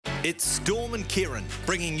It's Storm and Kieran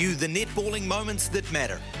bringing you the netballing moments that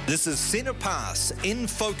matter. This is Centre Pass in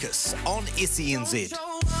Focus on SENZ.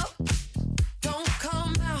 Don't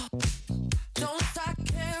come out. Don't start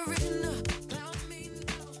caring about me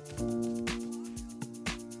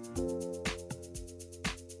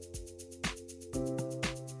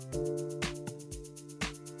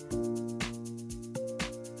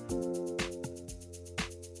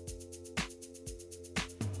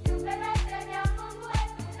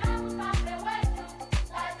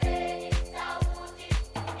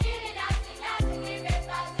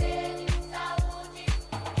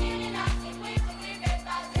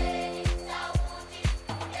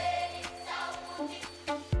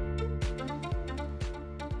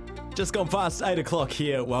Just gone past 8 o'clock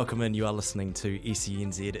here. Welcome in. You are listening to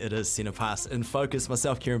SENZ. It is Centre Pass in Focus.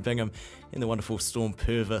 Myself, Kieran Bingham, and the wonderful Storm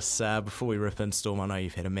Purvis. Before we rip in, Storm, I know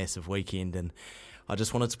you've had a massive weekend, and I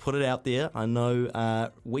just wanted to put it out there. I know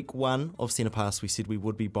week one of Centre Pass we said we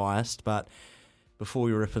would be biased, but before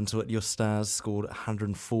we rip into it, your Stars scored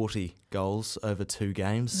 140 goals over 2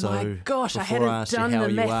 games. So my gosh, I hadn't done the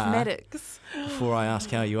mathematics. Before I ask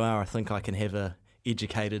how you are, I think I can have a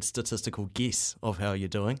educated statistical guess of how you're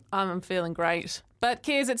doing. I'm feeling great. But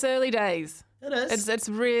Kiers, it's early days. It is. It's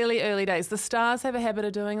really early days. The Stars have a habit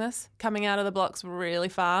of doing this, coming out of the blocks really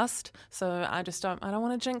fast. So I don't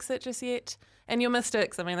want to jinx it just yet. And your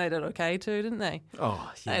Mystics, I mean, they did okay too, didn't they?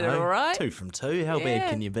 Oh, they did all right. 2 from 2. How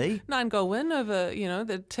bad can you be? 9-goal win over,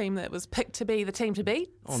 the team that was picked to be the team to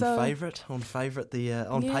beat. On paper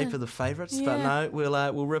the favourites. Yeah. But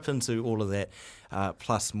no, we'll rip into all of that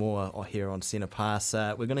plus more here on Centre Pass.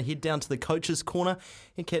 We're going to head down to the coach's corner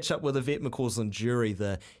and catch up with Yvette McCausland-Jury,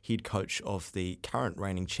 the head coach of the current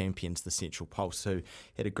reigning champions, the Central Pulse, who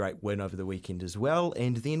had a great win over the weekend as well.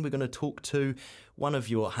 And then we're going to talk to one of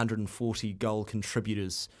your 140 goal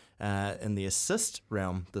contributors in the assist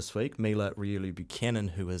realm this week, Mila Riulu-Buchanan,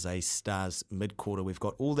 who is a Stars mid-quarter. We've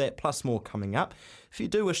got all that plus more coming up. If you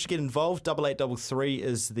do wish to get involved, 8833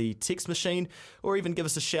 is the text machine, or even give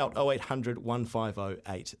us a shout, 0800 150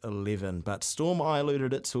 811. But Storm, I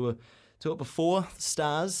alluded to it before. The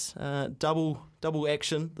Stars, double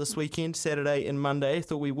action this weekend, Saturday and Monday.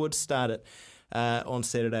 Thought we would start it on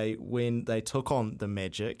Saturday when they took on the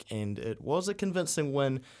Magic, and it was a convincing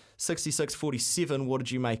win, 66-47. What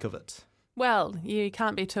did you make of it? Well, you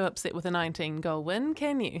can't be too upset with a 19-goal win,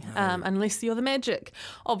 can you? No. Unless you're the Magic,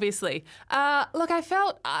 obviously. Look, I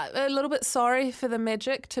felt a little bit sorry for the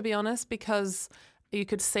Magic, to be honest, because you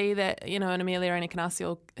could see that, in Amelia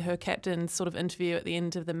Encarnacion, her captain's sort of interview at the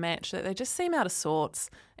end of the match, that they just seem out of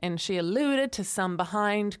sorts. And she alluded to some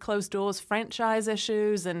behind closed doors franchise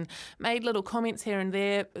issues and made little comments here and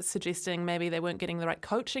there suggesting maybe they weren't getting the right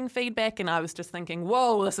coaching feedback. And I was just thinking,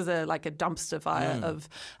 whoa, this is like a dumpster fire of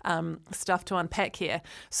stuff to unpack here.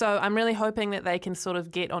 So I'm really hoping that they can sort of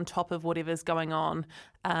get on top of whatever's going on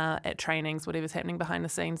at trainings, whatever's happening behind the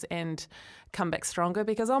scenes, and come back stronger,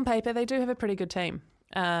 because on paper they do have a pretty good team.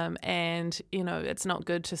 And, it's not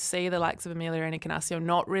good to see the likes of Amelia Encarnacion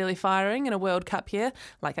not really firing in a World Cup year.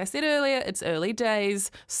 Like I said earlier, it's early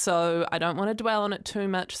days, so I don't want to dwell on it too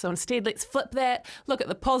much. So instead, let's flip that, look at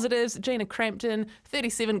the positives. Gina Crampton,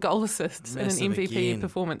 37 goal assists Massive in an MVP again.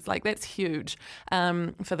 performance. Like, that's huge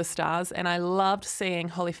for the Stars. And I loved seeing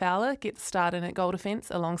Holly Fowler get the start in at goal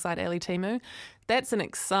defence alongside Ali Timu. That's an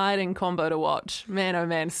exciting combo to watch. Man, oh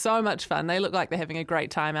man, so much fun. They look like they're having a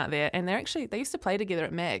great time out there. And they used to play together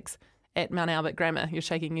at Mags at Mount Albert Grammar. You're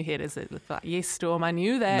shaking your head. Is it like, yes, Storm, I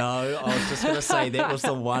knew that. No, I was just going to say that was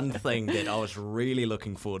the one thing that I was really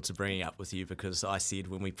looking forward to bringing up with you, because I said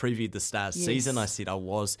when we previewed the Stars season, I said I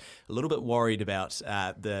was a little bit worried about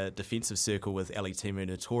the defensive circle with Ali Timu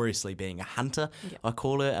notoriously being a hunter, I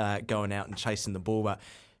call her, going out and chasing the ball. But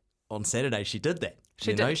on Saturday, she did that.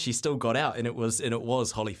 She still got out, and it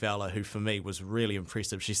was Holly Fowler who, for me, was really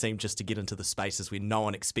impressive. She seemed just to get into the spaces where no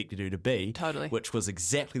one expected her to be, totally, which was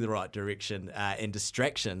exactly the right direction and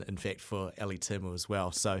distraction, in fact, for Ali Timu as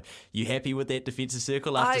well. So, you happy with that defensive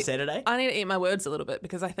circle after Saturday? I need to eat my words a little bit,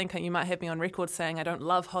 because I think you might have me on record saying I don't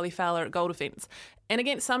love Holly Fowler at goal defence. And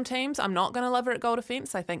against some teams, I'm not going to love her at goal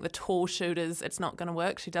defence. I think the tall shooters, it's not going to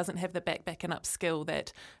work. She doesn't have the backing up skill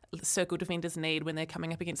that circle defenders need when they're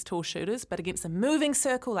coming up against tall shooters. But against a moving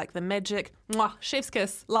circle like the Magic, chef's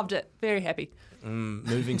kiss, loved it, very happy.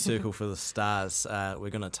 Moving circle for the Stars. We're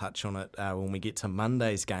going to touch on it when we get to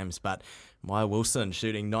Monday's games, but Maya Wilson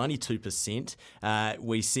shooting 92%.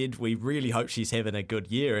 We said we really hope she's having a good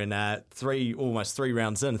year, and almost 3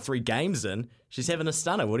 rounds in, 3 games in, she's having a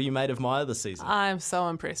stunner. What are you made of Maya this season? I'm so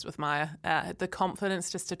impressed with Maya. The confidence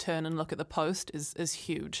just to turn and look at the post is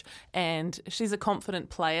huge. And she's a confident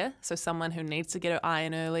player, so someone who needs to get her eye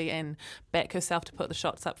in early and back herself to put the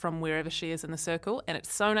shots up from wherever she is in the circle. And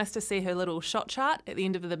it's so nice to see her little shot chart at the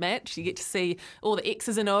end of the match. You get to see all the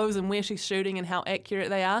X's and O's and where she's shooting and how accurate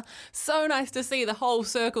they are. So nice to see the whole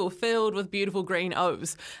circle filled with beautiful green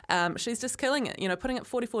O's. She's just killing it, putting up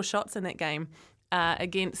 44 shots in that game.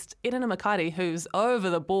 Against Irina Makairi, who's over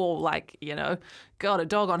the ball got a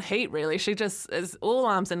dog on heat, really. She just is all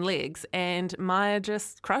arms and legs, and Maya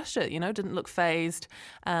just crushed it, didn't look phased,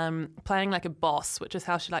 playing like a boss, which is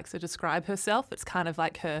how she likes to describe herself. It's kind of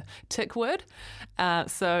like her tick word.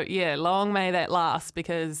 Long may that last,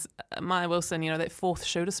 because Maya Wilson, that 4th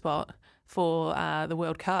shooter spot for the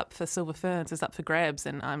World Cup for Silver Ferns is up for grabs,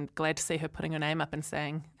 and I'm glad to see her putting her name up and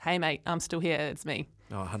saying, hey mate, I'm still here, it's me.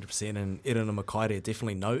 Oh, 100%. And Irina Makairi,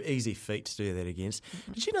 definitely no easy feat to do that against.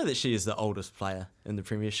 Did you know that she is the oldest player in the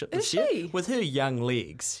Premiership this year? She? With her young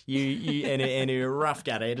legs and her rough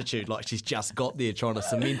gut attitude, like she's just got there trying to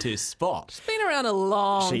cement her spot. She's been around a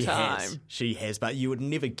long time. She has, but you would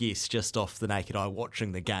never guess just off the naked eye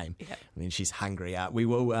watching the game. Yeah. I mean, she's hungry. We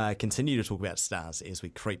will continue to talk about stars as we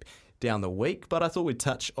creep down the week, but I thought we'd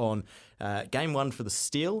touch on game 1 for the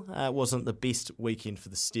Steel. Wasn't the best weekend for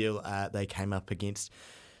the Steel. They came up against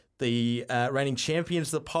the reigning champions,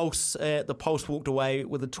 the Pulse. The Pulse walked away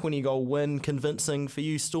with a 20-goal win. Convincing for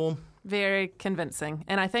you, Storm? Very convincing.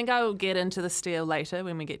 And I think I will get into the Steel later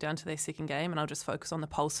when we get down to their second game, and I'll just focus on the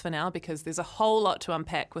Pulse for now, because there's a whole lot to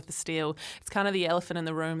unpack with the Steel. It's kind of the elephant in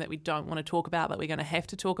the room that we don't want to talk about, but we're going to have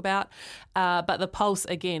to talk about. But the Pulse,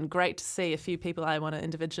 again, great to see a few people I want to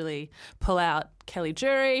individually pull out. Kelly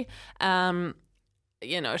Jury.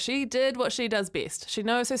 She did what she does best. She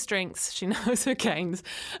knows her strengths. She knows her games,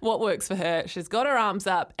 what works for her. She's got her arms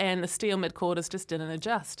up, and the Steel mid-quarters just didn't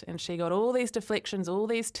adjust. And she got all these deflections, all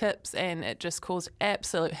these tips, and it just caused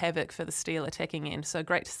absolute havoc for the Steel attacking end. So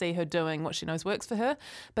great to see her doing what she knows works for her.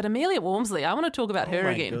 But Amelia Walmsley, I want to talk about her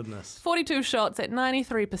again. Goodness. 42 shots at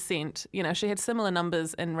 93%. She had similar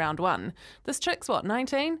numbers in round 1. This chick's,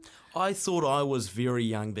 19? I thought I was very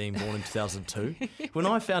young being born in 2002. When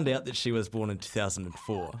I found out that she was born in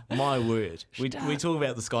 2004, my word, we talk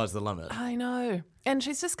about the sky's the limit. I know. And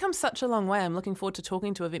she's just come such a long way. I'm looking forward to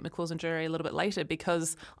talking to Yvette McCausland-Jury a little bit later,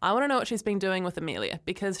 because I want to know what she's been doing with Amelia,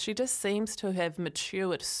 because she just seems to have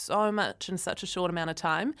matured so much in such a short amount of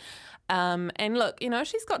time. And look,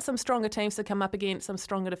 she's got some stronger teams to come up against, some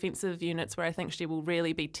stronger defensive units where I think she will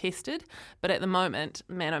really be tested. But at the moment,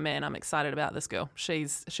 man, oh man, I'm excited about this girl.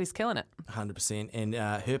 She's killing it. 100%. And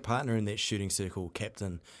her partner in that shooting circle,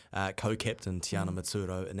 co-captain Tiana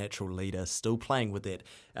Matsuro, a natural leader, still playing with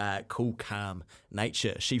that cool, calm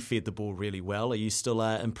nature. She fed the ball really well. Are you still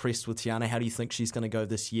impressed with Tiana? How do you think she's going to go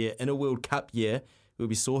this year in a World Cup year, where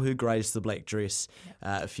we saw her graze the black dress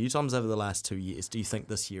a few times over the last 2 years? Do you think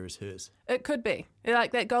this year is hers? It could be.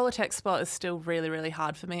 Like, that goal attack spot is still really, really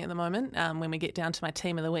hard for me at the moment. When we get down to my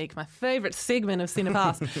team of the week, my favourite segment of Centre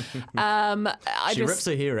Pass. She rips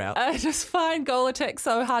her hair out. I just find goal attack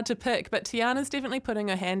so hard to pick, but Tiana's definitely putting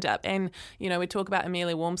her hand up. And, we talk about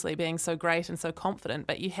Amelia Walmsley being so great and so confident,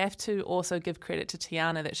 but you have to also give credit to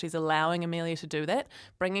Tiana that she's allowing Amelia to do that,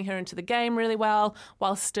 bringing her into the game really well,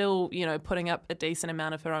 while still, putting up a decent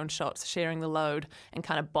amount of her own shots, sharing the load and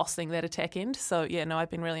kind of bossing that attack end. So, I've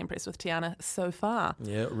been really impressed with Tiana so far.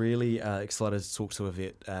 Yeah, really excited to talk to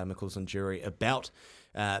Yvette McCausland-Jury about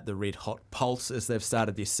the Red Hot Pulse as they've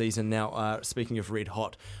started this season. Now, speaking of Red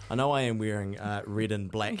Hot, I know I am wearing red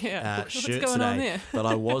and black shirt today, but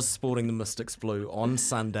I was sporting the Mystics blue on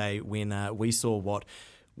Sunday when we saw what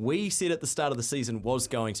we said at the start of the season was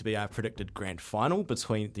going to be our predicted grand final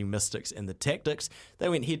between the Mystics and the Tactics. They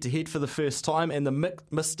went head-to-head for the first time, and the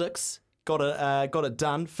Mystics got it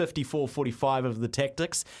done, 54-45 of the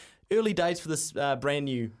Tactics. Early days for this brand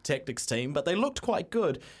new Tactics team, but they looked quite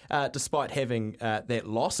good despite having that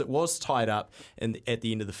loss. It was tied up at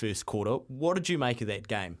the end of the first quarter. What did you make of that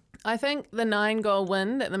game? I think the 9-goal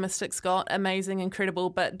win that the Mystics got, amazing,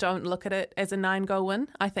 incredible, but don't look at it as a 9-goal win.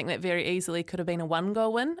 I think that very easily could have been a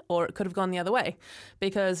 1-goal win, or it could have gone the other way,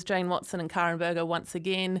 because Jane Watson and Karen Berger once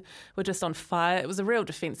again were just on fire. It was a real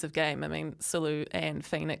defensive game. I mean, Sulu and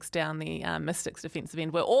Phoenix down the Mystics defensive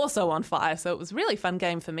end were also on fire, so it was a really fun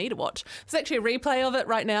game for me to watch. There's actually a replay of it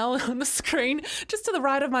right now on the screen, just to the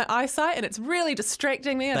right of my eyesight, and it's really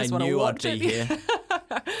distracting me. I just want to watch it. Here.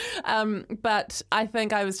 But I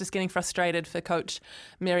think I was just just getting frustrated for coach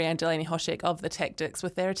Marianne Delaney-Hoshek of the Tactics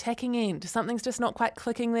with their attacking end. Something's just not quite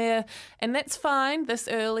clicking there, and that's fine this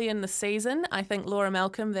early in the season. I think Laura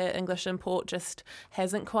Malcolm, their English import, just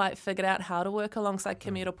hasn't quite figured out how to work alongside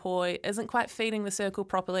Kimi Rapoi, isn't quite feeding the circle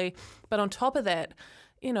properly. But on top of that,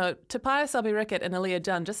 Tapaya Sabi-Rickett and Aaliyah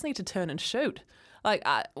Dunn just need to turn and shoot.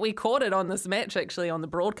 We caught it on this match, actually, on the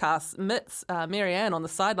broadcast. Marianne on the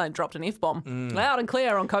sideline dropped an F-bomb. Loud and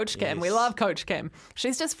clear on Coach Cam. Yes. We love Coach Cam.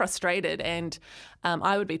 She's just frustrated, and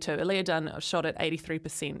I would be too. Aaliyah Dunn shot at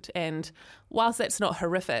 83%, and whilst that's not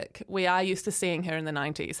horrific, we are used to seeing her in the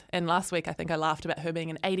 90s. And last week, I think I laughed about her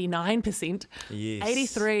being an 89%. Yes.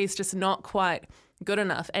 83 is just not quite good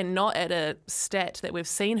enough, and not at a stat that we've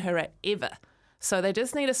seen her at ever. So they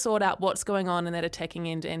just need to sort out what's going on in that attacking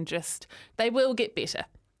end, and they will get better.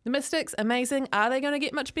 The Mystics, amazing. Are they going to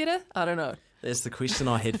get much better? I don't know. That's the question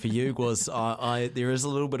I had for you. Was there is a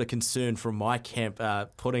little bit of concern from my camp,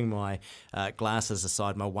 putting my glasses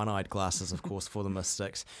aside, my one-eyed glasses, of course, for the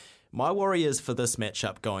Mystics. My worry is for this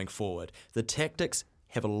matchup going forward. The Tactics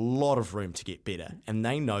have a lot of room to get better, and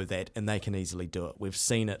they know that, and they can easily do it. We've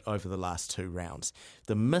seen it over the last 2 rounds.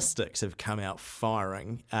 The Mystics have come out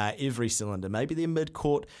firing every cylinder. Maybe their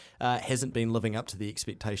mid-court hasn't been living up to the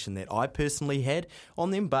expectation that I personally had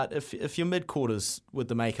on them, but if your mid-court is with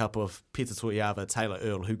the makeup of Peta Toiava, Taylor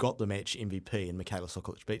Earl, who got the match MVP, and Michaela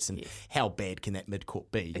Sokolic-Beatson, how bad can that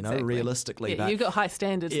mid-court be, Exactly. realistically? Yeah, but, you've got high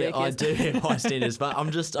standards there, I Kirsten. do have high standards, but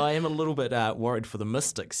I am a little bit worried for the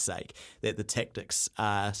Mystics' sake that the Tactics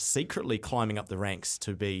are secretly climbing up the ranks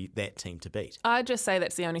to be that team to beat. I'd just say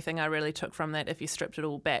that's the only thing I really took from that, if you stripped it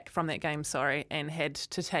all back from that game, and had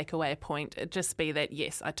to take away a point. It'd just be that,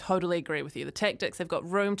 yes, I totally agree with you. The Tactics have got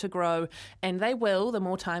room to grow, and they will, the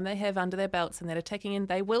more time they have under their belts and that attacking end,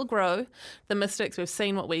 they will grow. The Mystics, we've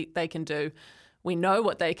seen what they can do. We know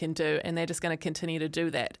what they can do, and they're just going to continue to do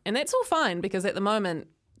that. And that's all fine, because at the moment,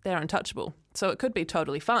 they're untouchable. So it could be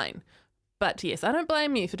totally fine. But yes, I don't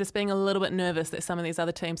blame you for just being a little bit nervous that some of these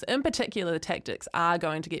other teams, in particular the Tactics, are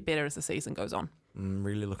going to get better as the season goes on. I'm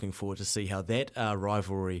really looking forward to see how that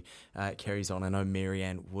rivalry carries on. I know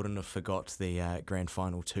Marianne wouldn't have forgot the grand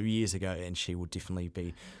final 2 years ago, and she will definitely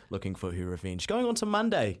be looking for her revenge. Going on to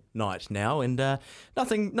Monday night now, and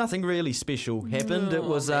nothing really special happened. It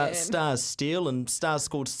was Stars Steel, and Stars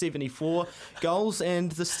scored 74 goals,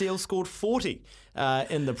 and the Steel scored 40.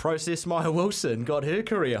 In the process, Maya Wilson got her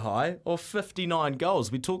career high of 59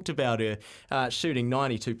 goals. We talked about her shooting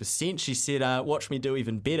 92%. She said, watch me do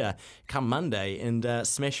even better come Monday and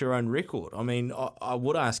smash her own record. I mean, I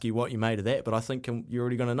would ask you what you made of that, but I think you're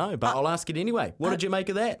already going to know. But I'll ask it anyway. What did you make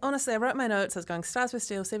of that? Honestly, I wrote my notes. I was going Stars for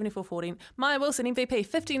Steel, 74-14. Maya Wilson, MVP,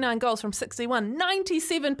 59 goals from 61,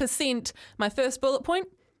 97%. My first bullet point,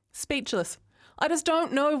 speechless. I just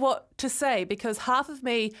don't know what to say, because half of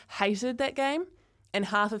me hated that game and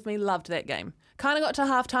half of me loved that game. Kind of got to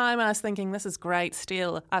half-time and I was thinking, this is great,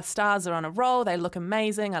 Steel. Our Stars are on a roll. They look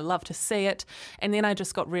amazing. I love to see it. And then I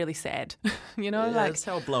just got really sad. That's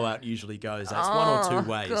how a blowout usually goes. It's one or two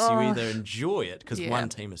ways. God. You either enjoy it because Yeah. one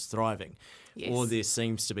team is thriving, Yes. or there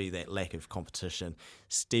seems to be that lack of competition.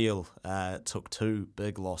 Steel took 2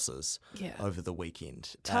 big losses Yeah. over the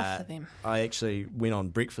weekend. Tough for them. I actually went on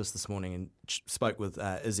breakfast this morning and spoke with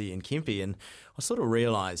Izzy and Kempe, and I sort of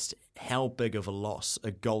realised how big of a loss a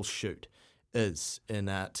goal shoot is in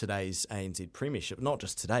today's ANZ Premiership. Not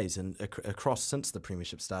just today's, and across since the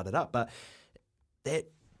Premiership started up, but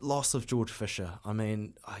that loss of George Fisher, I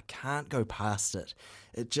mean, I can't go past it.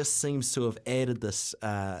 It just seems to have added this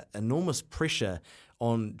enormous pressure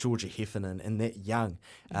on Georgia Heffernan and that young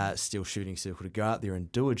Steel shooting circle to go out there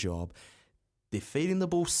and do a job. They're feeding the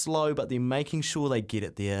ball slow, but they're making sure they get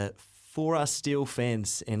it there. For our Steel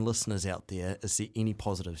fans and listeners out there, is there any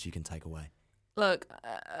positives you can take away? Look,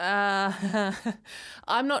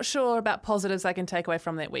 I'm not sure about positives I can take away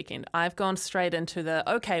from that weekend. I've gone straight into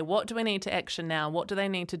okay, what do we need to action now? What do they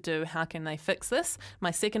need to do? How can they fix this?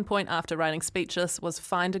 My second point after writing speechless was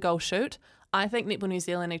find a goal shoot. I think Netball New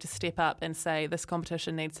Zealand need to step up and say this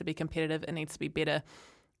competition needs to be competitive, it needs to be better.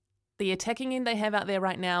 The attacking end they have out there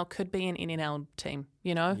right now could be an NNL team,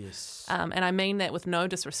 Yes. And I mean that with no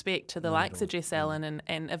disrespect to the likes of Jess Allen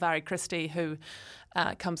and Avari Christie, who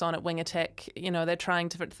comes on at wing attack. They're trying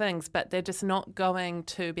different things, but they're just not going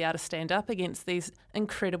to be able to stand up against these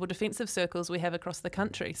incredible defensive circles we have across the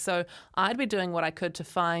country. So I'd be doing what I could to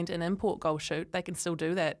find an import goal shoot. They can still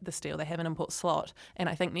do that, the Steel. They have an import slot, and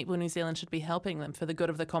I think Netball New Zealand should be helping them for the good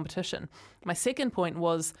of the competition. My second point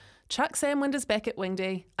was chuck Sam Winders back at wing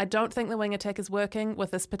D. I don't think the wing attack is working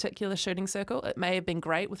with this particular shooting circle. It may have been been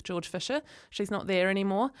great with George Fisher. She's not there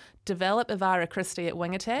anymore. Develop Ivara Christie at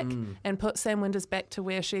wing attack and put Sam Winders back to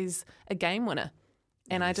where she's a game winner.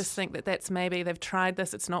 And I just think that that's maybe they've tried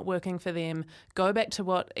this, it's not working for them. Go back to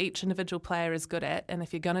what each individual player is good at, and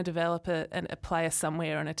if you're going to develop a player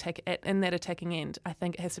somewhere and in that attacking end, I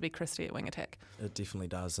think it has to be Christie at wing attack. It definitely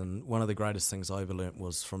does, and one of the greatest things I ever learnt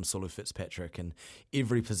was from Sulu Fitzpatrick, and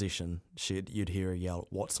every position you'd hear her yell,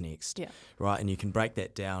 "What's next?" Yeah. Right, and you can break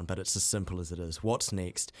that down, but it's as simple as it is. What's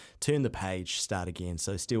next? Turn the page, start again.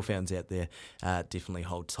 So Steel fans out there, definitely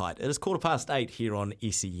hold tight. It is 8:15 here on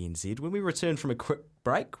SENZ. When we return from a quick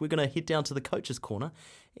break, we're going to head down to the coach's corner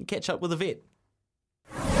and catch up with a vet.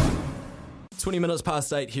 20 minutes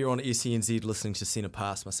past 8 here on SENZ, listening to Centre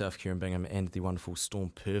Pass, myself, Kieran Bingham, and the wonderful Storm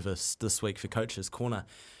Purvis this week for Coach's Corner.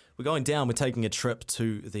 We're going down, we're taking a trip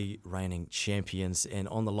to the reigning champions, and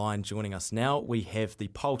on the line joining us now, we have the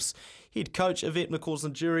Pulse head coach, Yvette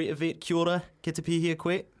McCausland-Durie. Yvette, kia ora, ke te pihi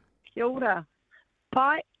koe? Kia ora.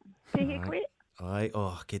 Pai, pihi koe?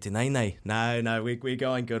 Get in nei. No, we're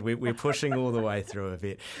going good. We're pushing all the way through,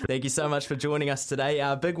 Yvette. Thank you so much for joining us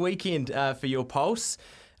today. Big weekend for your Pulse.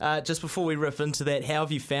 Just before we rip into that, how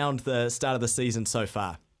have you found the start of the season so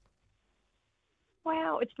far?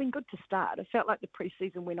 Wow, it's been good to start. It felt like the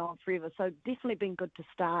pre-season went on forever, so definitely been good to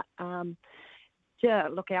start.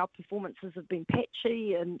 Look, our performances have been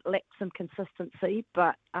patchy and lacked some consistency,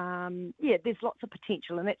 but there's lots of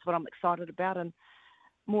potential, and that's what I'm excited about, and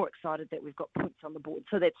more excited that we've got points on the board,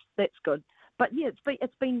 so that's good. But yeah,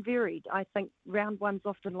 it's been varied. I think round one's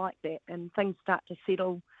often like that, and things start to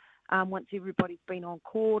settle once everybody's been on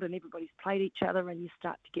court and everybody's played each other, and you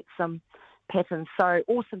start to get some patterns. So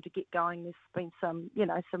awesome to get going. There's been some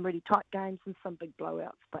really tight games and some big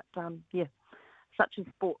blowouts, but such is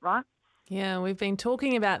sport, right? Yeah, we've been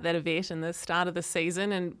talking about that, Yvette, in the start of the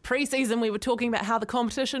season. And pre-season, we were talking about how the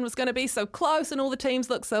competition was going to be so close and all the teams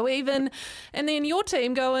look so even. And then your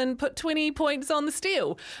team go and put 20 points on the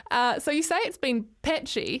Steel. So you say it's been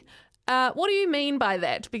patchy. What do you mean by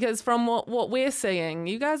that? Because from what we're seeing,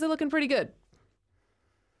 you guys are looking pretty good.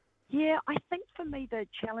 Yeah, I think for me the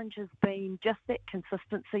challenge has been just that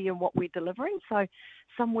consistency in what we're delivering. So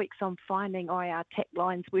some weeks I'm finding our attack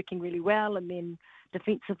line's working really well, and then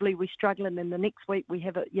defensively we struggle, and then the next week we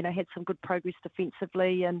have had some good progress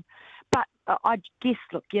defensively. But I guess,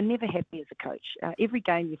 look, you're never happy as a coach. Every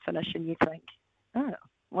game you finish and you think, oh,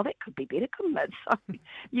 well, that could be better, couldn't it? So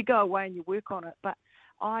you go away and you work on it. But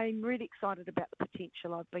I'm really excited about the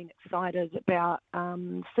potential. I've been excited about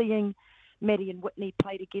seeing Maddie and Whitney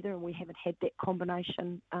play together, and we haven't had that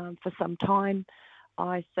combination for some time.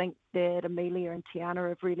 I think that Amelia and Tiana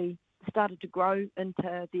have really started to grow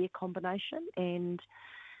into their combination, and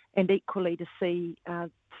equally to see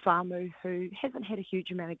Famu, who hasn't had a huge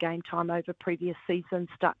amount of game time over previous seasons,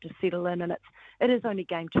 start to settle in, and it is only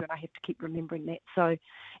game 2, and I have to keep remembering that. So,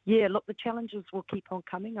 yeah, look, the challenges will keep on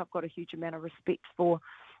coming. I've got a huge amount of respect for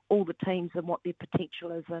all the teams and what their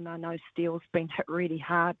potential is, and I know Steele's been hit really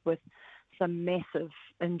hard with some massive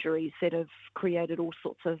injuries that have created all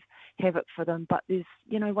sorts of havoc for them. But there's,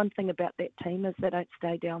 one thing about that team is they don't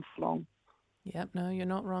stay down for long. Yep, no, you're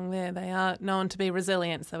not wrong there. They are known to be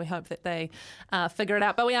resilient, so we hope that they figure it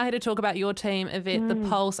out. But we are here to talk about your team, Yvette, the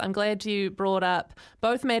Pulse. I'm glad you brought up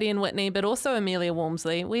both Maddie and Whitney, but also Amelia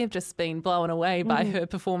Walmsley. We have just been blown away by her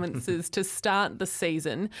performances to start the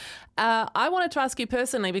season. I wanted to ask you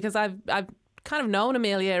personally, because I've kind of known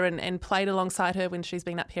Amelia and played alongside her when she's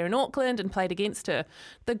been up here in Auckland and played against her.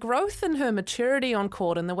 The growth in her maturity on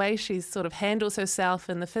court and the way she sort of handles herself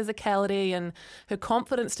and the physicality and her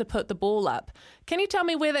confidence to put the ball up. Can you tell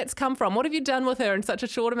me where that's come from? What have you done with her in such a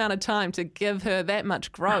short amount of time to give her that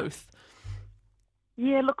much growth?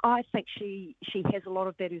 Yeah, look, I think she has a lot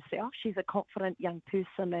of that herself. She's a confident young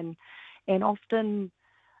person, and often...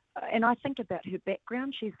 And I think about her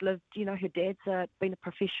background. She's lived, her dad's been a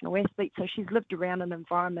professional athlete, so she's lived around an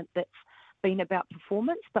environment that's been about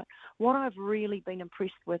performance. But what I've really been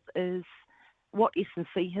impressed with is what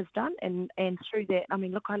S&C has done. And through that,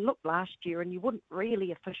 I looked last year, and you wouldn't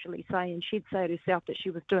really officially say, and she'd say it herself, that she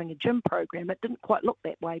was doing a gym program. It didn't quite look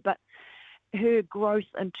that way, but her growth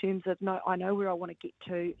in terms of, no, I know where I want to get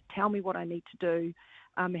to, tell me what I need to do,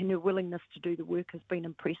 and her willingness to do the work has been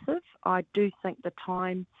impressive. I do think the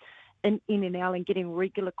time in NNL and getting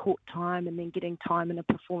regular court time and then getting time in a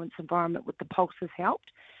performance environment with the Pulse has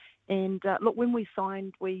helped. And look, when we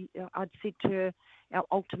signed, I'd said to her our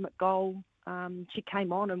ultimate goal, she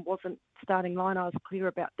came on and wasn't starting line, I was clear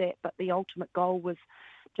about that, but the ultimate goal was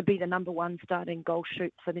to be the number 1 starting goal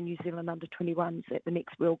shoot for the New Zealand under-21s at the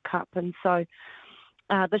next World Cup. And so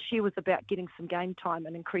this year was about getting some game time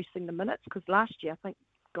and increasing the minutes, because last year I think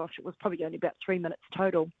it was probably only about 3 minutes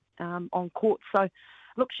total on court. So,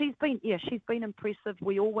 look, she's been impressive.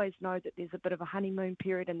 We always know that there's a bit of a honeymoon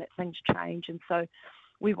period and that things change, and so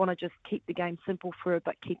we want to just keep the game simple for her,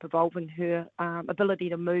 but keep evolving her ability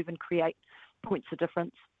to move and create points of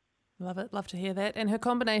difference. Love it. Love to hear that. And her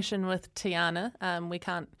combination with Tiana, we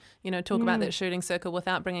can't, talk about that shooting circle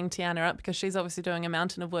without bringing Tiana up, because she's obviously doing a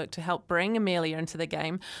mountain of work to help bring Amelia into the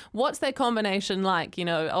game. What's that combination like?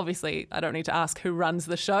 Obviously I don't need to ask who runs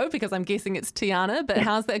the show because I'm guessing it's Tiana, but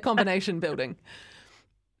how's that combination building?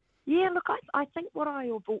 Yeah, look, I think what I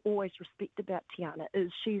have always respect about Tiana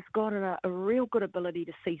is she's got a real good ability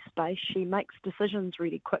to see space. She makes decisions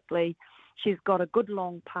really quickly. She's got a good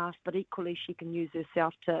long pass, but equally she can use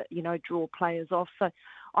herself to, draw players off. So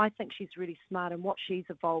I think she's really smart, and what she's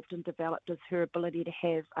evolved and developed is her ability to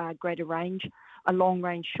have greater range, a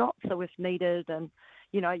long-range shot. So if needed, and,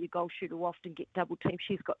 your goal shooter will often get double-teamed,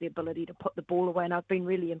 she's got the ability to put the ball away, and I've been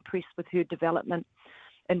really impressed with her development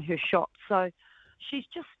in her shot. So she's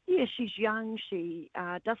young. She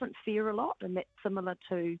doesn't fear a lot, and that's similar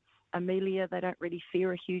to Amelia. They don't really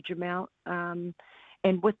fear a huge amount.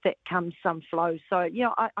 And with that comes some flow. So,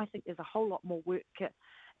 I think there's a whole lot more work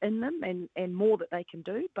in them and more that they can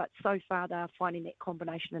do. But so far they're finding that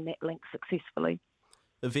combination and that link successfully.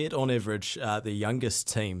 Yvette, on average, the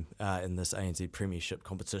youngest team in this ANZ Premiership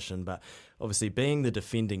competition, but obviously being the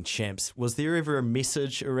defending champs, was there ever a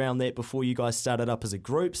message around that before you guys started up as a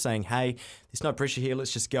group saying, hey, there's no pressure here,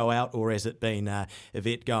 let's just go out? Or has it been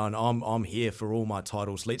Yvette going, I'm here for all my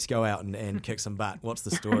titles, let's go out and kick some butt? What's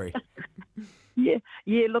the story? Yeah.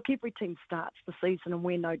 Look, every team starts the season and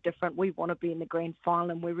we're no different. We want to be in the grand final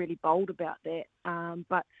and we're really bold about that.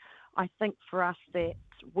 But I think for us that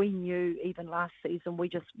we knew even last season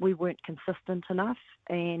we weren't consistent enough,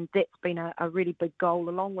 and that's been a really big goal,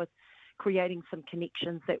 along with creating some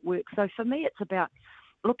connections that work. So for me, it's about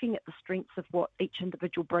looking at the strengths of what each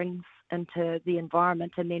individual brings into the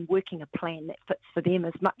environment and then working a plan that fits for them.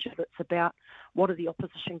 As much as it's about what are the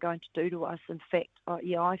opposition going to do to us. In fact,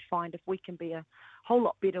 I find if we can be a whole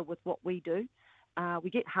lot better with what we do,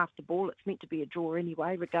 we get half the ball. It's meant to be a draw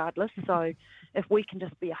anyway, regardless. So if we can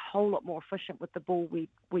just be a whole lot more efficient with the ball we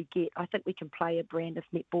get, I think we can play a brand of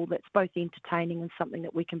netball that's both entertaining and something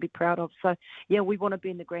that we can be proud of. So, we want to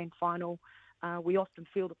be in the grand final. We often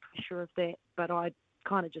feel the pressure of that, but I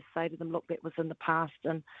kind of just say to them, look, that was in the past,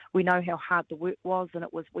 and we know how hard the work was, and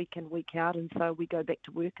it was week in, week out, and so we go back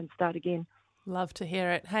to work and start again. Love to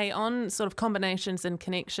hear it. Hey, on sort of combinations and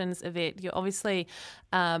connections, Yvette, you're obviously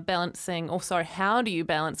how do you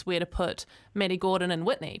balance where to put Maddie Gordon and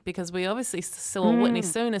Whitney? Because we obviously saw Whitney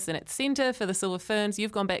Soonest in at centre for the Silver Ferns.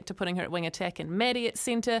 You've gone back to putting her at wing attack and Maddie at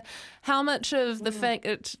centre. How much of the fact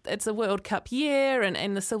it's a World Cup year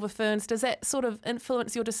and the Silver Ferns, does that sort of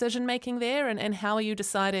influence your decision-making there? And how are you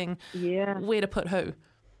deciding where to put who?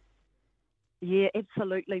 Yeah,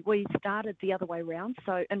 absolutely. We started the other way around.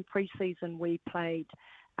 So in pre-season, we played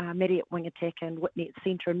Maddie at wing attack and Whitney at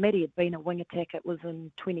centre. And Maddie had been a wing attack. It was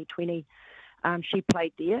in 2020. She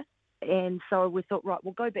played there. And so we thought, right,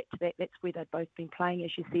 we'll go back to that. That's where they'd both been playing,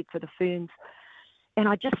 as you said, for the Ferns. And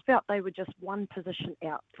I just felt they were just one position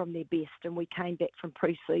out from their best. And we came back from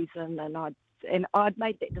pre-season, and I'd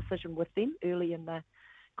made that decision with them early in the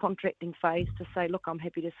contracting phase to say, look, I'm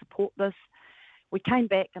happy to support this. We came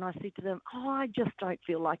back and I said to them, I just don't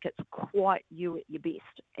feel like it's quite you at your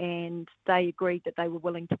best. And they agreed that they were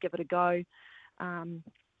willing to give it a go.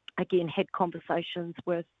 Again, had conversations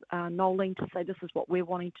with Noeline to say this is what we're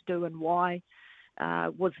wanting to do and why.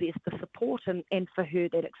 Was there the support and for her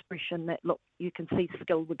that expression that, look, you can see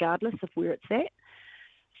skill regardless of where it's at.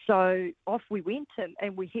 So off we went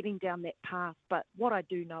and we're heading down that path. But what I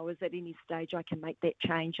do know is at any stage I can make that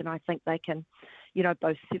change, and I think they can,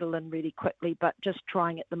 both settle in really quickly, but just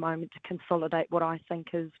trying at the moment to consolidate what I think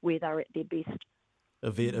is where they're at their best.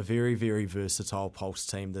 Yvette, a very, very versatile Pulse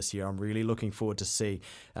team this year. I'm really looking forward to see.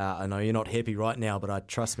 I know you're not happy right now, but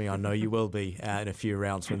trust me, I know you will be in a few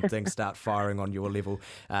rounds when things start firing on your level.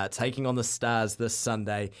 Taking on the Stars this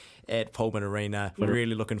Sunday at Pullman Arena. We're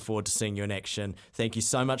really looking forward to seeing you in action. Thank you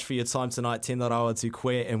so much for your time tonight, Tēnā rawa te koe,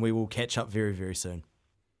 and we will catch up very, very soon.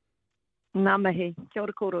 Ngā mihi. Kia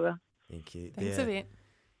ora kōrua. Thank you. Thanks, Yvette.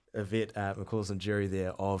 Yvette McCausland-Jury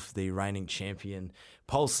there of the reigning champion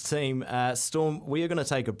Pulse team. Storm, we are going to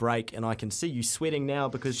take a break, and I can see you sweating now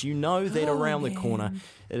because you know that around the corner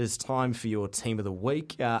it is time for your Team of the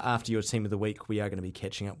Week. After your Team of the Week, we are going to be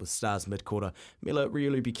catching up with Stars midcourter Mila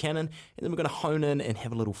Riolu-Buchanan, and then we're going to hone in and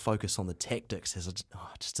have a little focus on the tactics, as I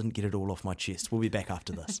just didn't get it all off my chest. We'll be back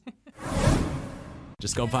after this.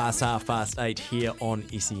 Just gone past 8:30 here on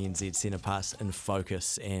SENZ Centre Pass in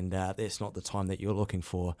Focus, and that's not the time that you're looking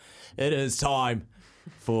for. It is time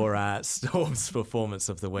for Storm's Performance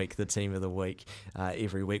of the Week, the Team of the Week.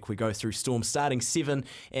 Every week we go through Storm starting 7,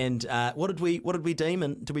 and what did we deem?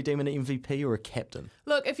 Did we deem an MVP or a captain?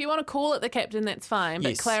 Look, if you want to call it the captain, that's fine,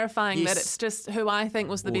 Yes. but clarifying that Yes. it's just who I think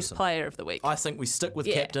was the best Awesome. player of the week. I think we stick with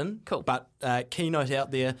Yeah, captain. cool. But keynote out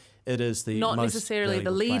there, it is the Not most necessarily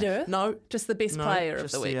the valuable player. leader, No, just the best player of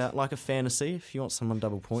just the week. like a fantasy. If you want someone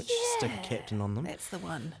double points, just stick a captain on them. That's the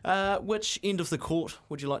one. Which end of the court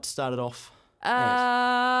would you like to start it off?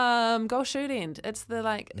 Goal shoot end. It's the the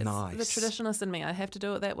Nice. traditionalist in me. I have to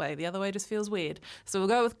do it that way. The other way just feels weird. So we'll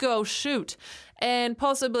go with goal shoot. And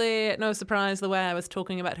possibly, no surprise, the way I was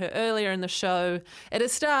talking about her earlier in the show, it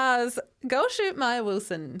stars goal shoot Maya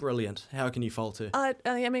Wilson. Brilliant. How can you fault her?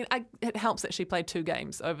 It helps that she played 2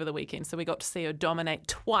 games over the weekend, so we got to see her dominate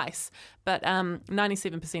twice. But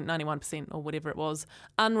 97%, 91%, or whatever it was,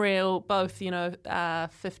 unreal. Both,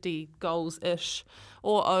 50 goals-ish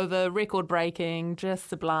or over, record-breaking, just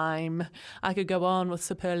sublime. I could go on with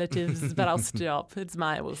superlatives, but I'll stop. It's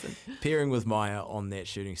Maya Wilson. Pairing with Maya on that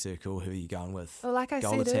shooting circle, who are you going with? Well, like I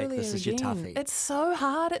Goal said attack, earlier, this is your again, toughie. it's so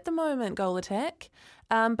hard at the moment, goal attack.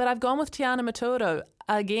 But I've gone with Tiana Maturo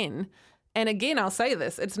again. And again, I'll say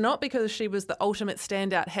this. It's not because she was the ultimate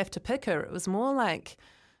standout, have to pick her. It was more like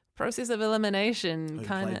process of elimination, Who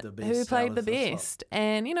kind played the of best who out played of the the lot. best.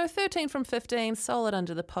 And, 13 from 15, solid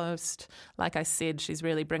under the post. Like I said, she's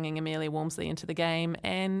really bringing Amelia Walmsley into the game.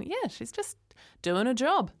 And, yeah, she's just doing her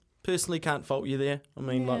job. Personally, can't fault you there. I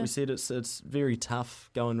mean, like we said, it's very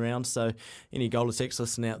tough going round. So, any goal attacks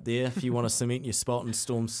listening out there, if you want to cement your spot in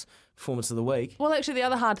Storm's Performance of the Week, Well, actually, the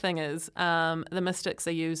other hard thing is the Mystics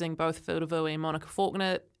are using both Fildevu and Monica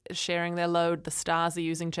Faulkner sharing their load. The Stars are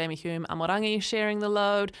using Jamie Hume, Amorangi sharing the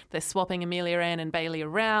load. They're swapping Amelia Ann and Bailey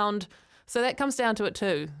around. So that comes down to it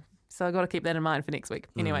too. So I've got to keep that in mind for next week.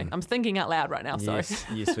 Anyway, I'm thinking out loud right now, sorry.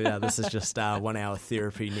 Yes, we are. This is just our 1 hour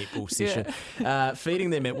therapy netball session. Feeding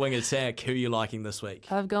them at wing attack. Who are you liking this week?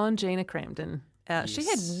 I've gone Gina Cramden. She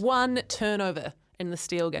had 1 turnover in the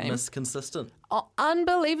Steel game. Miss Consistent. Oh,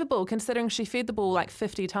 unbelievable, considering she fed the ball like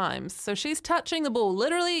 50 times. So she's touching the ball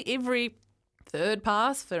literally every third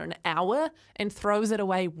pass for an hour and throws it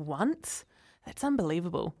away once. That's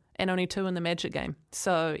unbelievable. And only 2 in the Magic game.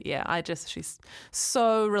 So, yeah, she's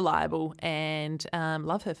so reliable and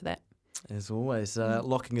love her for that. As always,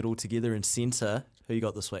 locking it all together in centre. Who you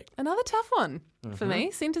got this week? Another tough one for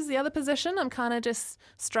me. Centre's the other position. I'm kind of just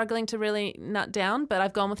struggling to really nut down, but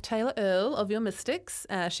I've gone with Taylor Earle of your Mystics.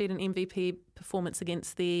 She had an MVP performance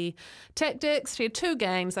against the Tactics. She had 2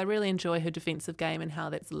 games. I really enjoy her defensive game and how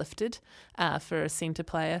that's lifted for a centre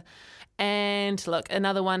player. And look,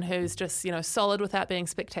 another one who's just, solid without being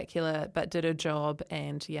spectacular, but did her job.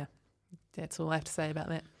 And yeah, that's all I have to say about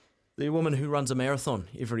that. The woman who runs a marathon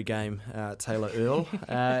every game, Taylor Earle,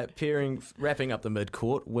 wrapping up the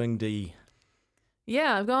mid-court, wing D.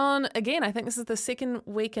 Yeah, I've gone again. I think this is the 2nd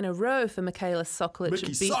week in a row for Michaela Sokolic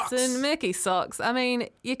Mickey Beatson. Socks. Mickey Socks. I mean,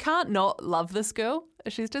 you can't not love this girl.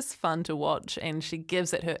 She's just fun to watch and she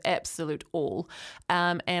gives it her absolute all.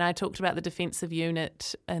 And I talked about the defensive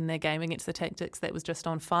unit in their game against the Tactics that was just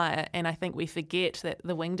on fire. And I think we forget that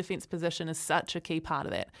the wing defence position is such a key part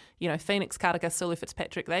of that. Phoenix, Karaka, Sulu,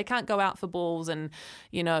 Fitzpatrick, they can't go out for balls and,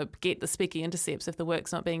 get the specky intercepts if the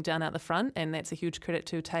work's not being done out the front. And that's a huge credit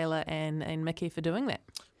to Taylor and Mickey for doing that.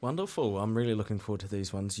 Wonderful. I'm really looking forward to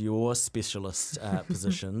these ones. Your specialist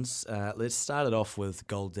positions. Let's start it off with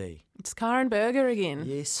Gold D. It's Karen Berger again.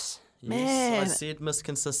 Yes. Man. I said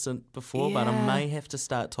misconsistent before, but I Yeah. may have to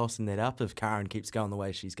start tossing that up if Karen keeps going the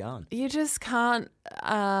way she's going. You just can't,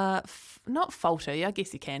 not falter. I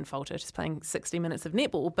guess you can falter just playing 60 minutes of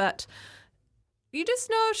netball, but you just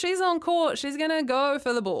know if she's on court, she's going to go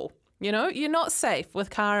for the ball. You're not safe with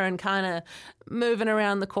Karen kind of moving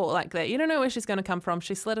around the court like that. You don't know where she's going to come from.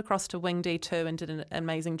 She slid across to wing D2 and did an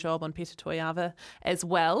amazing job on Peta Toiava as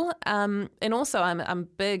well. And also, I'm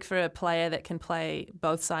big for a player that can play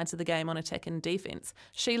both sides of the game on attack and defence.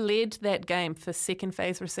 She led that game for second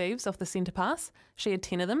phase receives off the centre pass. She had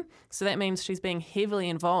 10 of them. So that means she's being heavily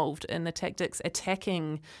involved in the Tactics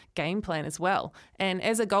attacking game plan as well. And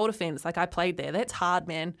as a goal defence, like I played there, that's hard,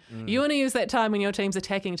 man. You want to use that time when your team's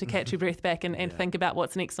attacking to catch your breath back and think about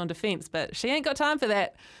what's next on defence. But she ain't got time for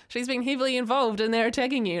that. She's been heavily involved in their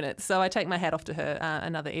attacking units. So I take my hat off to her.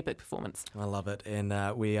 Another epic performance. I love it.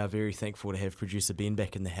 And we are very thankful to have producer Ben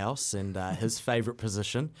back in the house and his favourite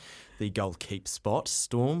position, the goal keep spot.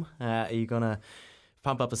 Storm, are you going to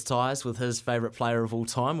pump up his tyres with his favourite player of all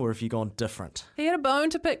time, or have you gone different? He had a bone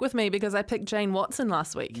to pick with me because I picked Jane Watson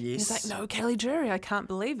last week. Yes. He's like, no, Kelly Jury, I can't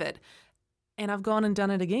believe it. And I've gone and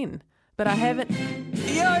done it again. But I haven't.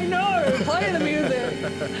 Yeah, I know. Play the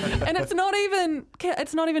music. And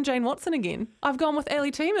it's not even Jane Watson again. I've gone with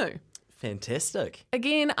Ali Timu. Fantastic.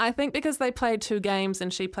 Again, I think because they played 2 games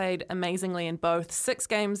and she played amazingly in both. 6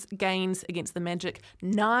 games gains against the Magic,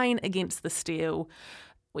 9 against the Steel.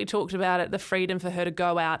 We talked about it, the freedom for her to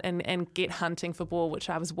go out and get hunting for ball, which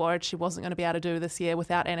I was worried she wasn't going to be able to do this year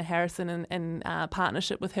without Anna Harrison in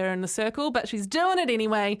partnership with her in the circle. But she's doing it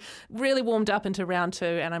anyway. Really warmed up into round 2,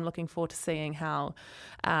 and I'm looking forward to seeing how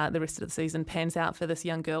the rest of the season pans out for this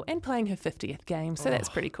young girl and playing her 50th game. So that's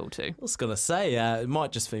pretty cool too. I was going to say, it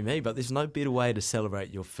might just be me, but there's no better way to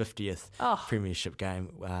celebrate your 50th Premiership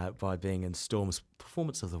game by being in Storm's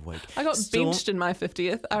Performance of the Week. I got benched in my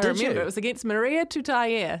 50th. I Did remember you? it was against Maria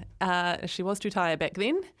Tutaia. She was Tutaia back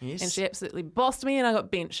then, Yes. and she absolutely bossed me, and I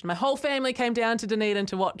got benched. My whole family came down to Dunedin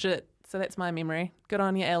to watch it. So that's my memory. Good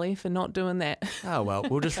on you, Ellie, for not doing that. Oh, well,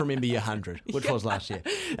 we'll just remember your 100, which was last year.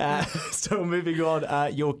 Still moving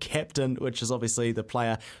on, your captain, which is obviously the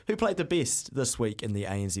player who played the best this week in the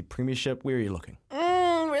ANZ Premiership. Where are you looking?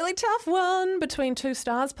 Really tough one between 2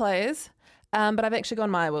 Stars players, but I've actually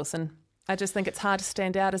gone Maya Wilson. I just think it's hard to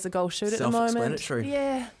stand out as a goal shooter at the moment. Self-explanatory.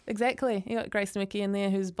 Yeah, exactly. You got Grace Mickey in there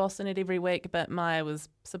who's bossing it every week, but Maya was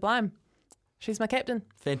sublime. She's my captain.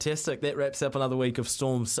 Fantastic. That wraps up another week of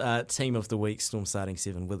Storm's Team of the Week, Storm starting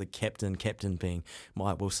 7 with a captain being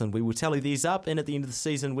Maya Wilson. We will tally these up, and at the end of the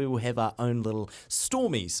season we will have our own little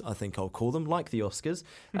Stormies, I think I'll call them, like the Oscars,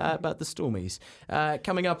 but the Stormies.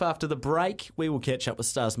 Coming up after the break, we will catch up with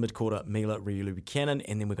Stars mid-quarter Mila Riulu-Buchanan,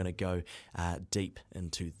 and then we're going to go deep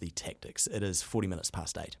into the tactics. It is 40 minutes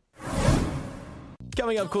past 8.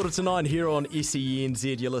 Coming up 8:45 here on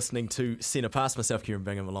SENZ, you're listening to Centre Pass, myself, Kieran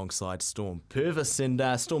Bingham, alongside Storm Purvis. And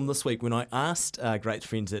Storm, this week, when I asked our great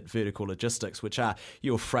friends at Vertical Logistics, which are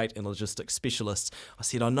your freight and logistics specialists, I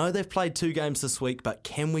said, I know they've played 2 games this week, but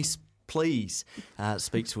can we please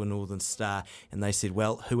speak to a Northern Star? And they said,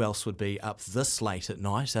 well, who else would be up this late at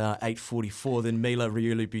night, 8:44, than Mila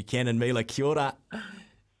Riulu-Buchanan. Mila, kia ora.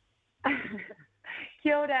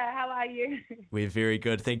 Kia ora, how are you? We're very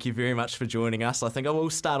good. Thank you very much for joining us. I think I will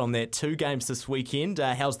start on that. 2 games this weekend.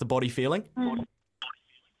 How's the body feeling?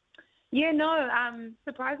 Yeah, no,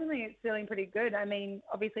 surprisingly it's feeling pretty good. I mean,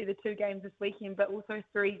 obviously the 2 games this weekend, but also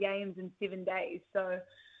 3 games in 7 days. So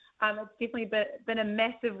it's definitely been a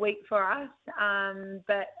massive week for us,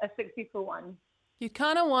 but a successful one. You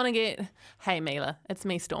kind of want to get, hey Mila, it's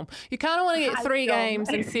me, Storm. You kind of want to get Hi, 3 Storm. games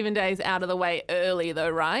in 7 days out of the way early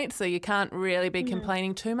though, right? So you can't really be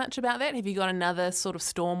complaining too much about that. Have you got another sort of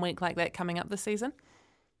Storm week like that coming up this season?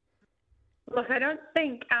 Look, I don't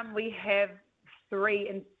think we have 3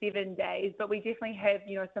 in 7 days, but we definitely have,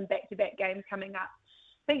 some back-to-back games coming up.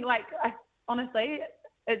 I think, honestly,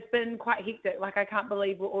 it's been quite hectic. I can't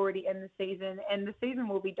believe we're already in the season, and the season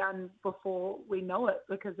will be done before we know it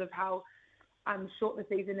because of how short the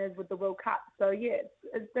season is with the World Cup. So yeah,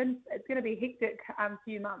 it's going to be a hectic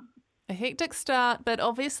few months. A hectic start, but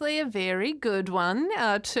obviously a very good one.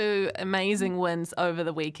 2 amazing wins over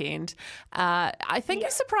the weekend. I think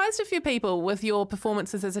you surprised a few people with your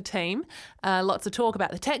performances as a team. Lots of talk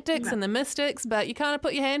about the tactics and the mystics, but you kind of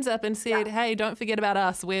put your hands up and said, hey, don't forget about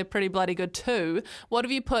us. We're pretty bloody good too. What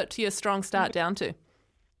have you put your strong start down to?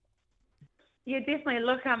 Yeah, definitely.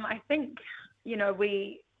 Look, I think,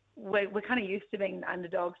 we're kind of used to being the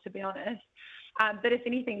underdogs, to be honest. But if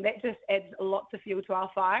anything, that just adds lots of fuel to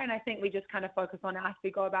our fire. And I think we just kind of focus on us.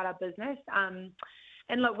 We go about our business.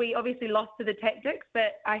 And look, we obviously lost to the tactics,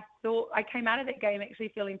 but I thought I came out of that game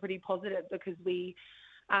actually feeling pretty positive because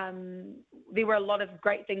there were a lot of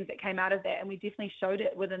great things that came out of that. And we definitely showed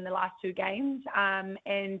it within the last 2 games.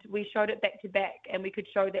 And we showed it back to back, and we could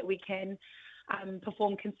show that we can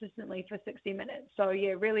perform consistently for 60 minutes. So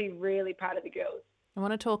yeah, really, really proud of the girls. I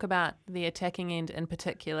want to talk about the attacking end in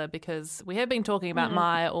particular because we have been talking about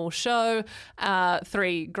Maya all show.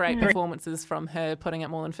 3 great performances from her, putting up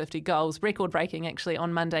more than 50 goals, record-breaking actually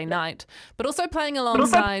on Monday night, but also playing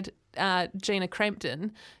alongside Gina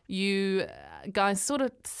Crampton. You guys sort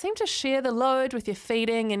of seem to share the load with your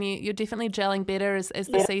feeding, and you're definitely gelling better as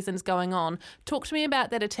the season's going on. Talk to me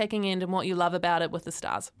about that attacking end and what you love about it with the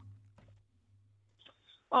Stars.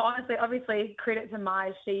 Oh, honestly, obviously, credit to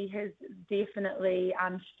Maya. She has definitely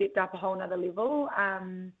stepped up a whole nother level.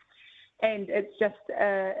 And it's just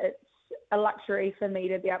it's a luxury for me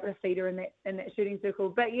to be able to feed her in that shooting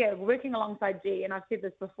circle. But, yeah, working alongside G, and I've said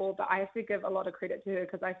this before, but I have to give a lot of credit to her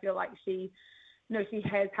because I feel like she she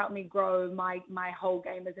has helped me grow my whole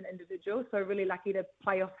game as an individual. So really lucky to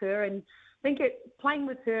play off her, and I think playing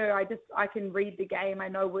with her, I can read the game. I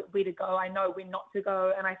know where to go. I know when not to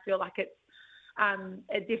go, and I feel like it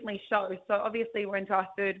definitely shows. So obviously we're into our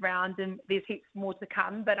third round, and there's heaps more to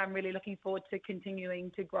come. But I'm really looking forward to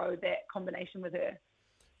continuing to grow that combination with her.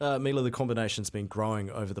 Mila, the combination's been growing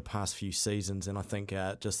over the past few seasons, and I think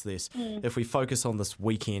just this, if we focus on this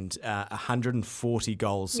weekend, 140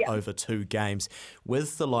 goals over 2 games,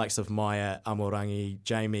 with the likes of Maya, Amorangi,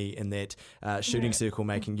 Jamie in that shooting circle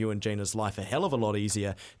making you and Gina's life a hell of a lot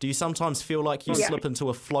easier. Do you sometimes feel like you slip into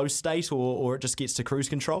a flow state or it just gets to cruise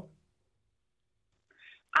control?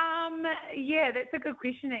 Yeah, that's a good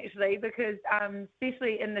question actually, because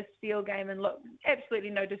especially in the Steel game, and look, absolutely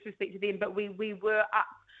no disrespect to them, but we were up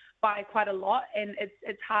by quite a lot, and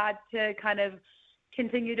it's hard to kind of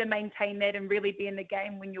continue to maintain that and really be in the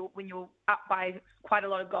game when you're up by quite a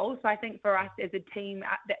lot of goals. So I think for us as a team,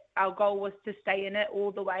 our goal was to stay in it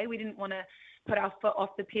all the way. We didn't want to put our foot off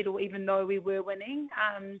the pedal even though we were winning.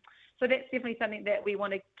 So that's definitely something that we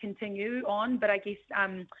want to continue on. But I guess,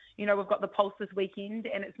 we've got the Pulse this weekend,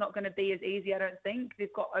 and it's not going to be as easy, I don't think.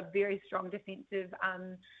 They've got a very strong defensive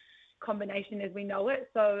combination as we know it.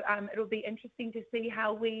 So it'll be interesting to see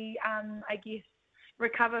how we,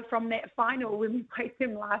 recover from that final when we played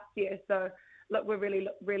them last year. So, look, we're really,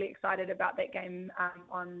 really excited about that game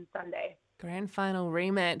on Sunday. Grand final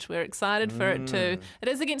rematch. We're excited for it too. It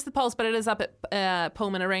is against the Pulse, but it is up at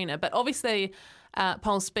Pullman Arena. But obviously,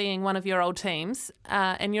 Pulse being one of your old teams,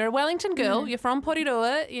 and you're a Wellington girl. You're from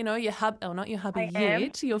Porirua. You know, your not your hubby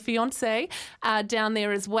yet, your fiance down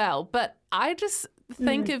there as well. But I just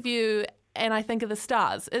think of you, and I think of the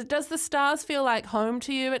Stars. Does the Stars feel like home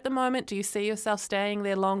to you at the moment? Do you see yourself staying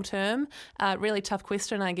there long term? Really tough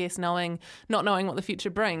question, I guess, not knowing what the future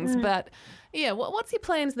brings. But yeah, what's your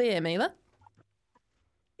plans there, Mila?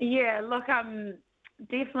 Yeah, look,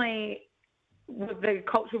 definitely with the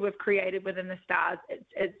culture we've created within the Stars,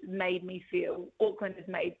 it's made me feel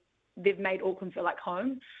they've made Auckland feel like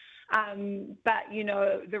home. But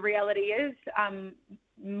the reality is,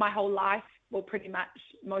 my whole life, well, pretty much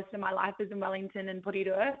most of my life is in Wellington and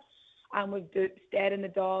Porirua, with Doop's dad and the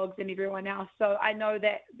dogs and everyone else. So I know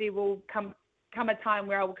that there will come a time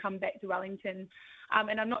where I will come back to Wellington.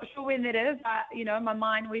 And I'm not sure when that is, but, my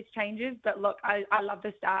mind always changes. But look, I love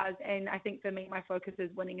the Stars, and I think for me, my focus is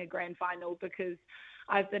winning a grand final, because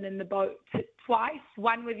I've been in the boat twice,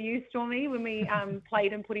 one with you, Stormy, when we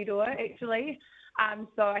played in Porirua, actually.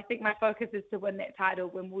 So I think my focus is to win that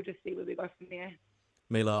title, and we'll just see where we go from there.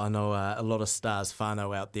 Mila, I know a lot of Stars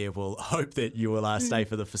whānau out there will hope that you will stay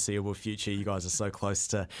for the foreseeable future. You guys are so close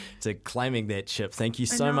to claiming that chip. Thank you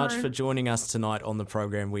so much for joining us tonight on the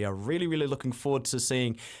program. We are really, really looking forward to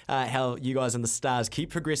seeing how you guys and the Stars keep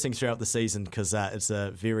progressing throughout the season, because it's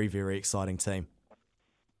a very, very exciting team.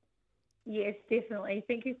 Yes, definitely.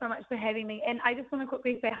 Thank you so much for having me. And I just want to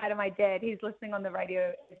quickly say hi to my dad. He's listening on the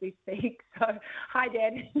radio as we speak. So, hi,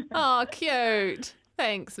 Dad. Oh, cute.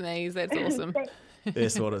 Thanks, Mies. That's awesome.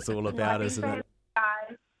 That's what it's all about, isn't it?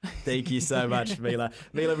 Thank you so much, Mila.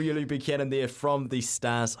 Mila Riulu Buchanan there from the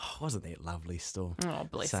Stars. Oh, wasn't that lovely, Storm? Oh,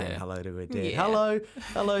 bless Saying her. hello to her dad. Yeah.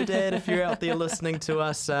 Hello, Dad, if you're out there listening to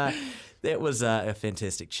us. That was a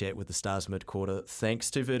fantastic chat with the Stars mid-quarter.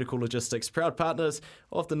 Thanks to Vertical Logistics, proud partners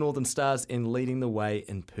of the Northern Stars in leading the way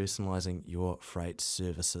in personalising your freight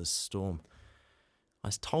services. Storm,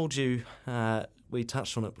 I told you, we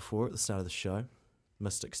touched on it before at the start of the show,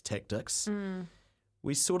 Mystics Tactics.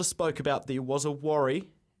 We sort of spoke about there was a worry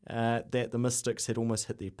that the Mystics had almost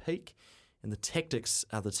hit their peak, and the Tactics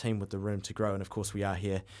are the team with the room to grow. And of course, we are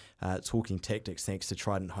here talking tactics thanks to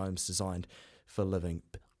Trident Homes, designed for living,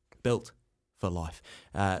 built for life.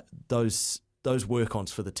 Those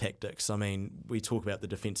work-ons for the Tactics, I mean, we talk about the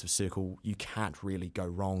defensive circle. You can't really go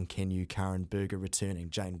wrong, can you? Karen Berger returning,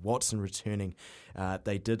 Jane Watson returning.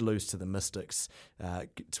 They did lose to the Mystics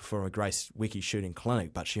for a Grace Wiki shooting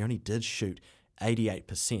clinic, but she only did shoot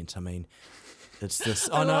 88%. I mean, it's this.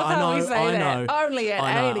 I know. Only at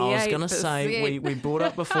 88%. I was going to say, we brought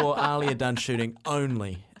up before Alia Dunn shooting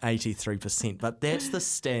only 83%, but that's the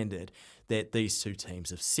standard that these two teams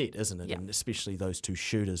have set, isn't it? Yep. And especially those two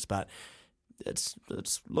shooters. But it's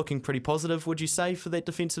looking pretty positive, would you say, for that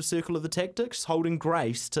defensive circle of the Tactics, holding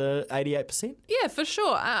Grace to 88%? Yeah, for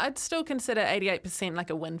sure. I'd still consider 88%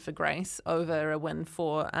 like a win for Grace over a win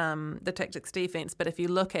for the Tactics defence. But if you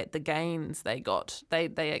look at the gains they got, they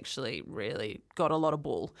actually really got a lot of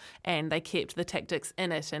ball, and they kept the Tactics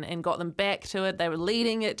in it and got them back to it. They were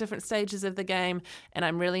leading at different stages of the game, and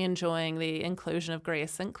I'm really enjoying the inclusion of Greer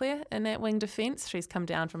Sinclair in that wing defence. She's come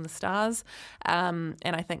down from the Stars, and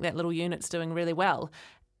I think that little unit's doing doing really well.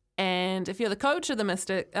 And if you're the coach of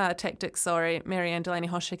the Tactics, Marianne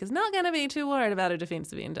Delaney-Hoschek is not going to be too worried about her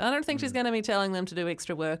defensive end. I don't think she's going to be telling them to do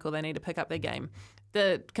extra work or they need to pick up their game.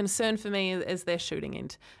 The concern for me is their shooting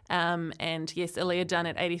end. And yes, Aaliyah Dunn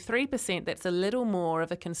at 83%, that's a little more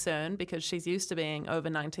of a concern because she's used to being over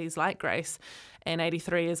 90s like Grace. And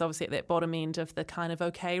 83 is obviously at that bottom end of the kind of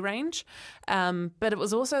okay range. But it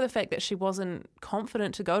was also the fact that she wasn't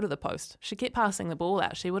confident to go to the post. She kept passing the ball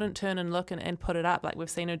out. She wouldn't turn and look and put it up like we've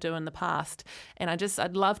seen her do in the past. And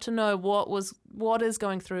I'd love to know what is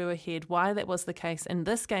going through her head, why that was the case in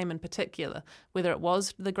this game in particular, whether it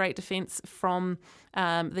was the great defence from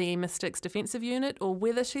the Mystics defensive unit or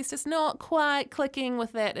whether she's just not quite clicking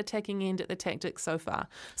with that attacking end at the Tactics so far.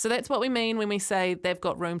 So that's what we mean when we say they've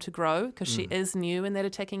got room to grow because she is new in that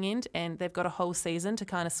attacking end and they've got a whole season to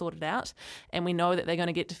kind of sort it out, and we know that they're going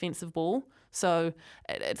to get defensive ball, so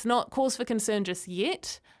it's not cause for concern just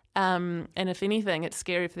yet, and if anything it's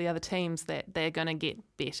scary for the other teams that they're going to get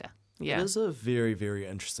better. Yeah. It is a very, very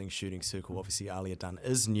interesting shooting circle. Obviously, Aaliyah Dunn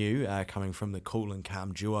is new, coming from the cool and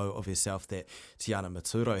calm duo of herself that Tiana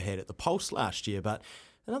Maturo had at the Pulse last year, but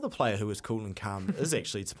another player who is cool and calm is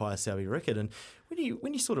actually Tapaya Selby-Rickard. And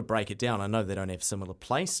when you sort of break it down, I know they don't have similar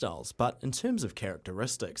play styles, but in terms of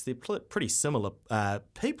characteristics, they're pretty similar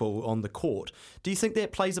people on the court. Do you think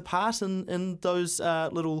that plays a part in those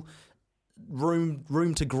little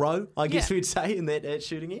room to grow, I guess we'd say, in that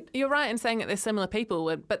shooting end? You're right in saying that they're similar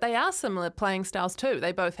people, but they are similar playing styles too.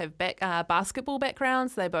 They both have basketball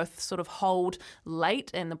backgrounds. They both sort of hold late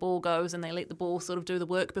and the ball goes and they let the ball sort of do the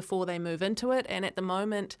work before they move into it. And at the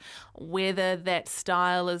moment, whether that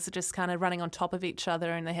style is just kind of running on top of each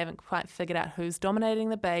other and they haven't quite figured out who's dominating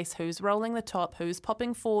the base, who's rolling the top, who's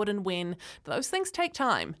popping forward and when, those things take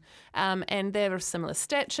time. And they're of similar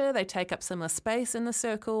stature. They take up similar space in the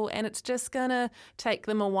circle, and it's just going to take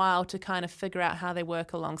them a while to kind of figure out how they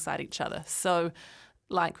work alongside each other. So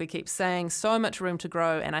like we keep saying, so much room to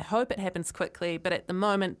grow, and I hope it happens quickly. But at the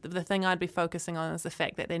moment, the thing I'd be focusing on is the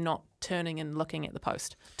fact that they're not turning and looking at the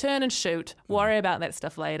post. Turn and shoot. Worry about that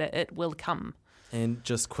stuff later. It will come. And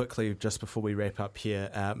just quickly, just before we wrap up here,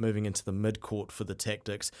 moving into the mid-court for the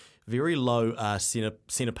Tactics, very low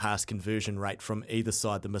centre pass conversion rate from either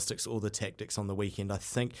side, the Mystics or the Tactics on the weekend. I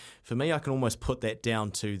think, for me, I can almost put that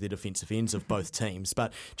down to the defensive ends of both teams.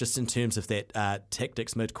 But just in terms of that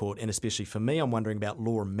Tactics mid-court, and especially for me, I'm wondering about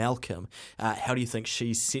Laura Malcolm. How do you think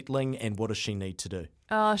she's settling, and what does she need to do?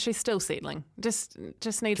 Oh, she's still settling. Just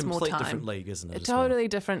needs more time. Complete different league, isn't it? A totally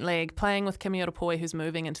different league. Playing with Kimi Oropoi, who's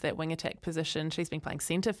moving into that wing attack position. She's been playing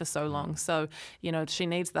centre for so long. So, she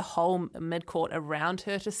needs the whole mid-court around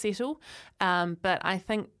her to settle. But I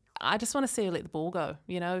think I just want to see her let the ball go.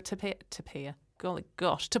 Tapia. Golly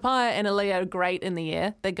gosh. Tapaya and Aaliyah are great in the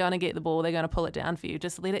air. They're going to get the ball. They're going to pull it down for you.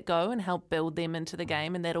 Just let it go and help build them into the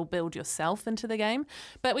game, and that'll build yourself into the game.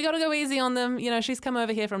 But we got to go easy on them. She's come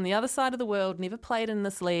over here from the other side of the world, never played in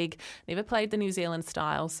this league, never played the New Zealand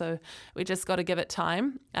style. So we just got to give it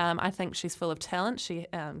time. I think she's full of talent. She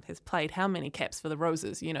has played how many caps for the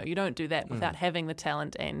Roses? You don't do that without having the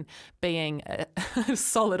talent and being a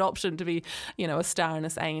solid option to be, a star in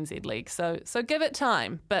this ANZ league. So give it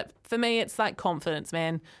time. But for me, it's like confidence,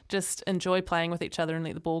 man. Just enjoy playing with each other and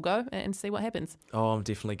let the ball go and see what happens. Oh, I'm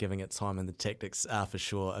definitely giving it time, and the Tactics are for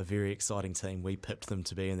sure a very exciting team. We pipped them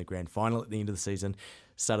to be in the grand final at the end of the season.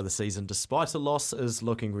 Start of the season, despite a loss, is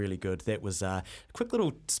looking really good. That was a quick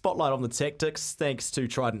little spotlight on the Tactics. Thanks to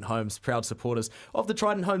Trident Homes, proud supporters of the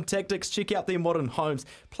Trident Home Tactics. Check out their modern homes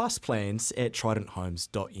plus plans at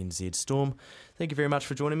tridenthomes.nz. Storm, thank you very much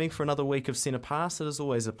for joining me for another week of Centre Pass. It is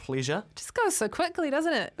always a pleasure. Just goes so quickly,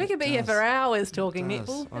 doesn't it? We could be here for hours talking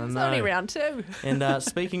netball. It's only round 2. And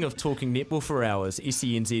speaking of talking netball for hours,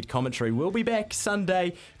 SENZ commentary will be back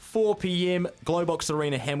Sunday, 4 p.m, Globox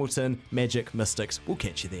Arena, Hamilton, Magic Mystics. We'll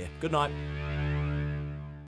catch you there. Good night.